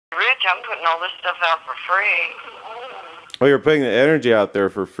energy. I'm putting all this stuff out for free. Well, you're putting the energy out there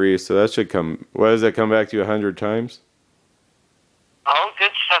for free, so that should come. What does that come back to you 100 times? All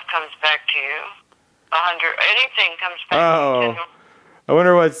good stuff comes back to you. 100. Anything comes back to you. I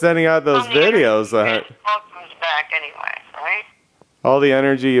wonder what's sending out those videos. All comes back anyway, right? All the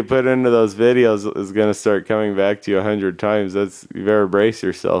energy you put into those videos is going to start coming back to you 100 times. You better brace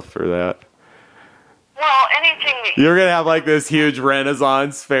yourself for that. Well, anything that you're going to have like this huge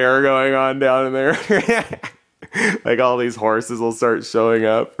Renaissance fair going on down in there. Like all these horses will start showing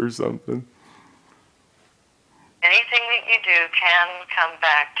up or something. Anything that you do can come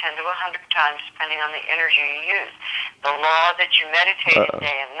back 10 to 100 times depending on the energy you use. The law that you meditate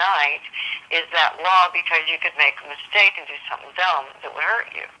day and night is that law because you could make a mistake and do something dumb that would hurt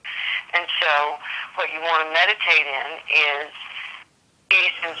you. And so what you want to meditate in is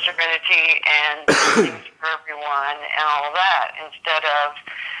peace and serenity and things for everyone and all of that instead of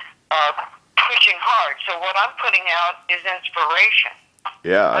pushing hard. So what I'm putting out is inspiration.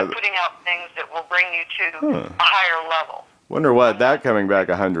 Yeah, I'm putting out things that will bring you to a higher level. Wonder what that coming back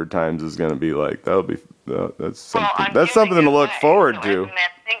 100 times is going to be like. That's something. That's something to look forward to.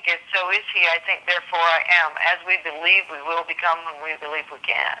 Man thinketh, so is he. I think, therefore I am. As we believe, we will become when we believe we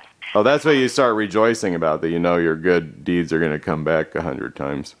can. Oh, that's what you start rejoicing about. That you know your good deeds are going to come back 100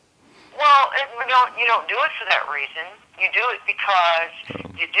 times. Well, you don't do it for that reason. You do it because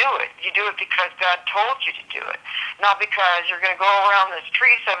you do it. You do it because God told you to do it. Not because you're going to go around this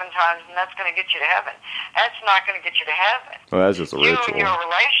tree 7 times and that's going to get you to heaven. That's not going to get you to heaven. Well, that's just a ritual. You and your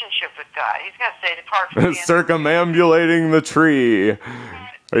relationship with God. He's going to say, depart from me. Circumambulating the tree.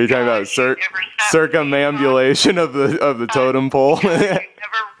 Are you talking about circumambulation of the totem pole? You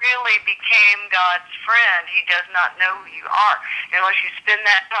never really became God's friend. He does not know who you are. Unless you spend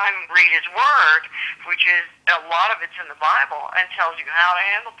that time and read His Word, which is a lot of it's in the Bible, and tells you how to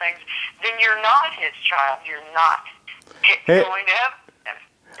handle things, then you're not His child. You're not going to heaven.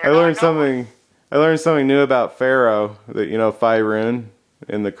 I learned something new about Pharaoh, that Pharaoh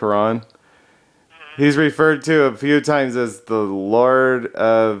in the Quran. He's referred to a few times as the Lord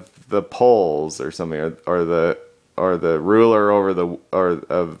of the Poles or something, or the ruler over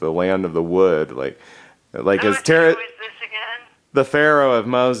of the land of the wood, like who is this again? The Pharaoh of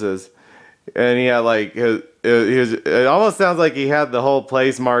Moses, and he had it almost sounds like he had the whole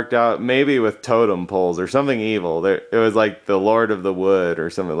place marked out, maybe with totem poles or something evil. It was like the Lord of the Wood or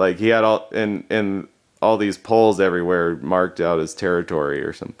something. Like he had all these poles everywhere marked out as territory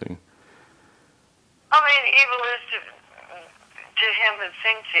or something. I mean, evil is to him who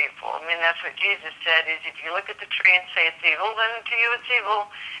thinks evil. I mean, that's what Jesus said, is if you look at the tree and say it's evil, then to you it's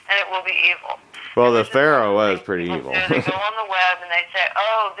evil, and it will be evil. Well, the Pharaoh was pretty evil. They go on the web and they say,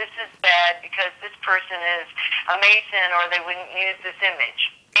 oh, this is bad because this person is a Mason, or they wouldn't use this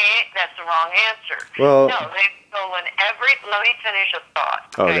image. That's the wrong answer. Well, no, they've stolen let me finish a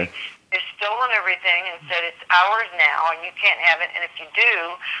thought, okay? They've stolen everything and said it's ours now, and you can't have it. And if you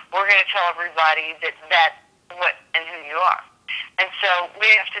do, we're going to tell everybody that's what and who you are. And so we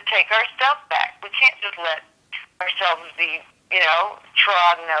have to take our stuff back. We can't just let ourselves be,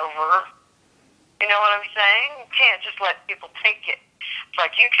 trodden over. You know what I'm saying? You can't just let people take it. It's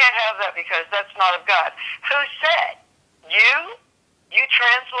like you can't have that because that's not of God. Who said? You? You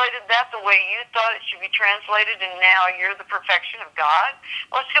translated that the way you thought it should be translated, and now you're the perfection of God?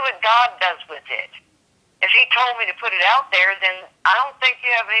 Let's see what God does with it. If He told me to put it out there, then I don't think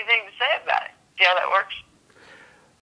you have anything to say about it. See how that works?